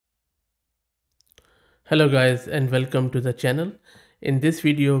Hello guys and welcome to the channel. In this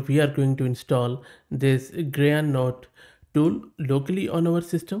video we are going to install this Gryannote tool locally on our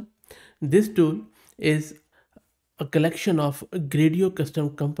system. This tool is a collection of Gradio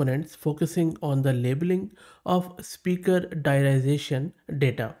custom components focusing on the labeling of speaker diarization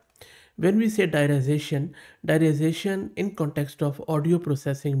data. When we say diarization in context of audio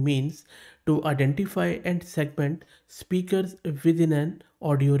processing means to identify and segment speakers within an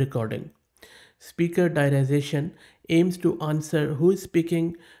audio recording. Speaker diarization aims to answer who is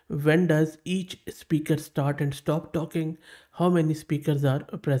speaking, when does each speaker start and stop talking, how many speakers are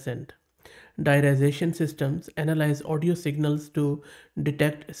present. Diarization systems analyze audio signals to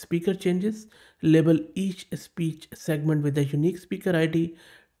detect speaker changes, label each speech segment with a unique speaker ID,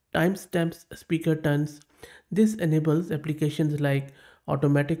 timestamps speaker turns. This enables applications like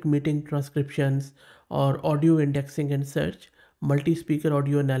automatic meeting transcriptions or audio indexing and search, multi-speaker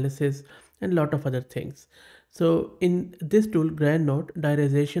audio analysis, and a lot of other things. So in this tool, Gryannote,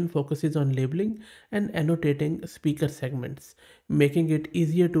 diarization focuses on labeling and annotating speaker segments, making it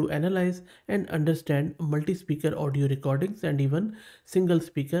easier to analyze and understand multi-speaker audio recordings and even single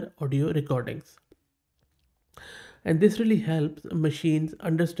speaker audio recordings. And this really helps machines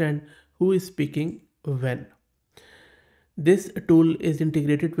understand who is speaking when. This tool is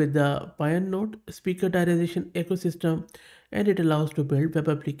integrated with the pyannote speaker diarization ecosystem, and it allows to build web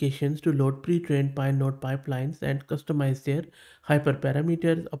applications to load pre-trained pyannote pipelines and customize their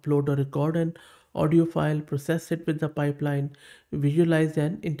hyperparameters, upload or record an audio file, process it with the pipeline, visualize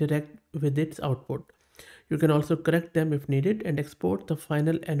and interact with its output. You can also correct them if needed and export the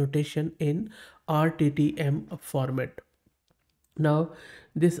final annotation in RTTM format. Now,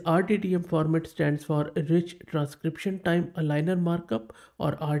 this RTTM format stands for Rich Transcription Time Aligner Markup,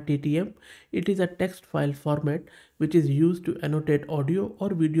 or RTTM. It is a text file format which is used to annotate audio or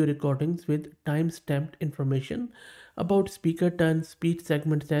video recordings with time-stamped information about speaker turns, speech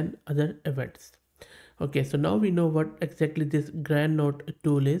segments, and other events. Okay, so now we know what exactly this Gryannote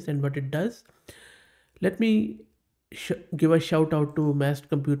tool is and what it does. Let me give a shout out to Mast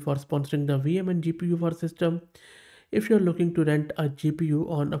Compute for sponsoring the VM and GPU for system. If you're looking to rent a GPU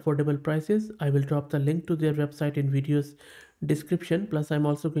on affordable prices, I will drop the link to their website in video's description. Plus, I'm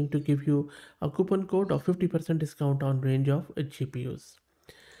also going to give you a coupon code of 50% discount on range of GPUs.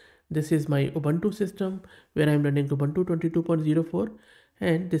 This is my Ubuntu system where I'm running Ubuntu 22.04,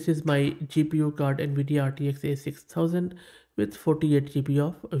 and this is my GPU card NVIDIA RTX A6000 with 48 GB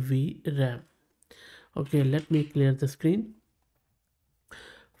of VRAM. Okay, let me clear the screen.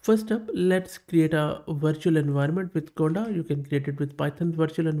 First up, let's create a virtual environment with Conda. You can create it with Python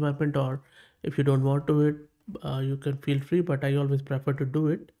virtual environment, or if you don't want to it, you can feel free, but I always prefer to do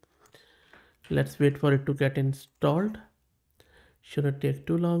it. Let's wait for it to get installed. Shouldn't take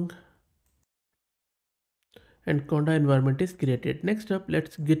too long. And Conda environment is created. Next up,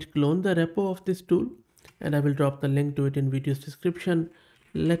 let's git clone the repo of this tool, and I will drop the link to it in video's description.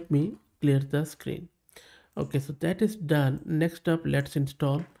 Let me clear the screen. Okay, so that is done. Next up, let's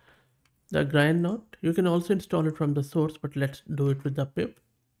install the Gryannote. You can also install it from the source, but let's do it with the pip.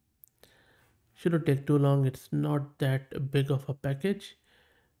 Shouldn't take too long. It's not that big of a package.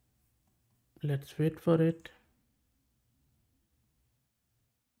 Let's wait for it.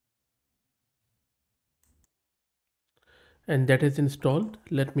 And that is installed.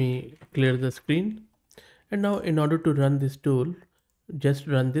 Let me clear the screen. And now in order to run this tool, just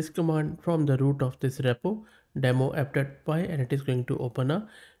run this command from the root of this repo, demo app.py, and it is going to open a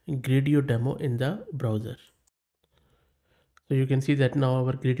Gradio demo in the browser. So you can see that now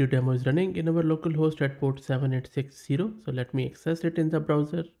our Gradio demo is running in our local host at port 7860. So let me access it in the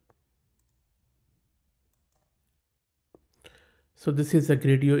browser. So this is a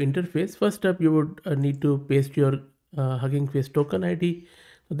Gradio interface. First up, you would need to paste your Hugging Face token ID.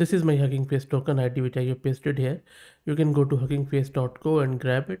 So this is my Hugging Face token ID, which I have pasted here. You can go to huggingface.co and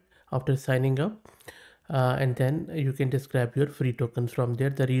grab it after signing up. And then you can just grab your free tokens from there.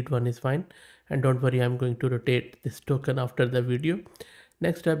 The read one is fine. And don't worry, I'm going to rotate this token after the video.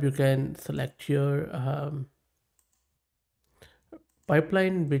 Next up, you can select your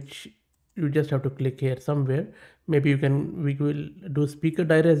pipeline, which you just have to click here somewhere. Maybe we will do speaker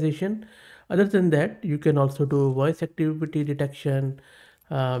diarization. Other than that, you can also do voice activity detection.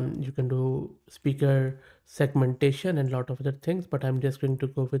 You can do speaker segmentation and a lot of other things, but I'm just going to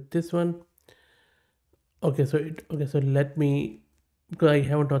go with this one. Okay, so let me, because I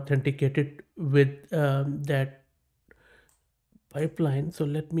haven't authenticated with that pipeline, so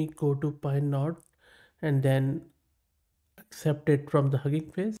let me go to pynode and then accept it from the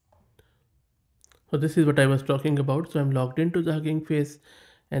Hugging Face. So this is what I was talking about. So I'm logged into the Hugging Face,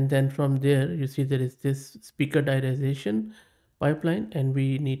 And then from there you see there is this speaker diarization pipeline, and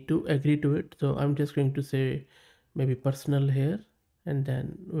we need to agree to it. So I'm just going to say maybe personal here, and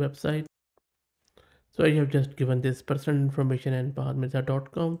then website. So I have just given this personal information and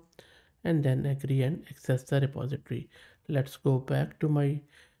pahamisa.com, and then agree and access the repository. Let's go back to my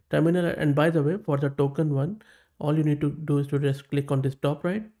terminal. And by the way, for the token one, all you need to do is to just click on this top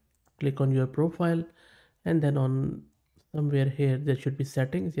right, click on your profile, and then on somewhere here there should be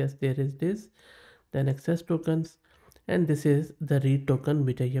settings. Yes, there is this, then access tokens, and this is the read token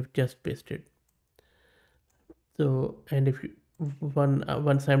which I have just pasted. So, and if you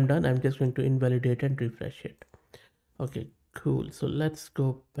once I'm done, I'm just going to invalidate and refresh it. Okay, cool. So let's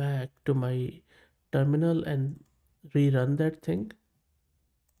go back to my terminal and rerun that thing.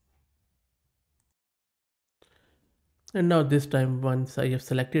 And now this time, once I have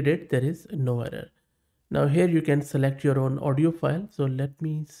selected it, there is no error. Now here you can select your own audio file. So let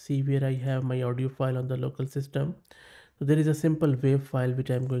me see where I have my audio file on the local system. So there is a simple wave file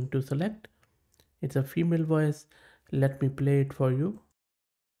which I'm going to select. It's a female voice. Let me play it for you.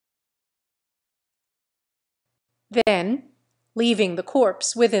 Then, leaving the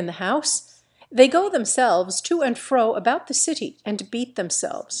corpse within the house, they go themselves to and fro about the city and beat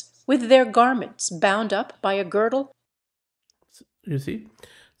themselves, with their garments bound up by a girdle. You see?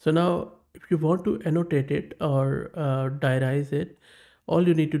 So now if you want to annotate it or diarize it, all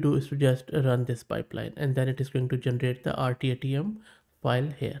you need to do is to just run this pipeline, and then it is going to generate the RTATM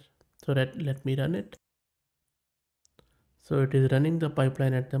file here. So let me run it. So it is running the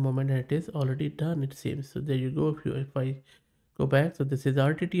pipeline at the moment, and it is already done, it seems. So there you go. If I go back, so this is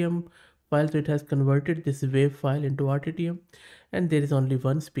RTTM file. So it has converted this wave file into RTTM, and there is only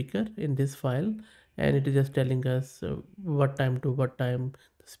one speaker in this file, and it is just telling us what time to what time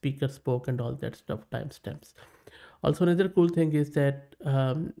the speaker spoke and all that stuff, timestamps. Also, another cool thing is that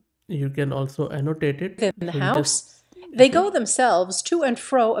you can also annotate it. Within the So you just, house, you they see, go themselves to and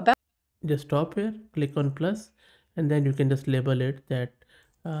fro about. just stop here, click on plus, and then you can just label it that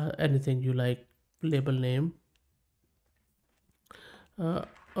anything you like, label name, uh,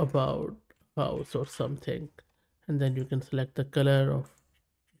 about house or something, and then you can select the color of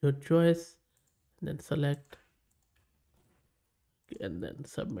your choice, and then select and then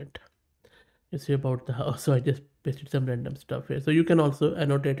submit. You see about the house. So I just pasted some random stuff here. So you can also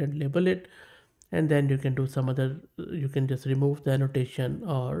annotate and label it, and then you can do some other, you can just remove the annotation,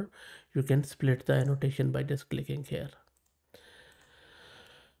 or you can split the annotation by just clicking here.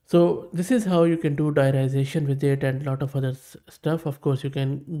 So this is how you can do diarization with it, and a lot of other stuff. Of course, you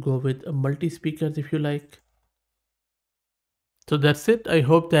can go with multi speakers if you like. So that's it. I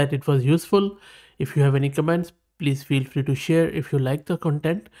hope that it was useful. If you have any comments, please feel free to share. If you like the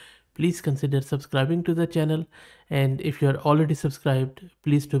content, please consider subscribing to the channel. And if you're already subscribed,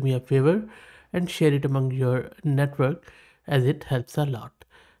 please do me a favor and share it among your network, as it helps a lot.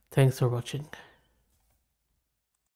 Thanks for watching.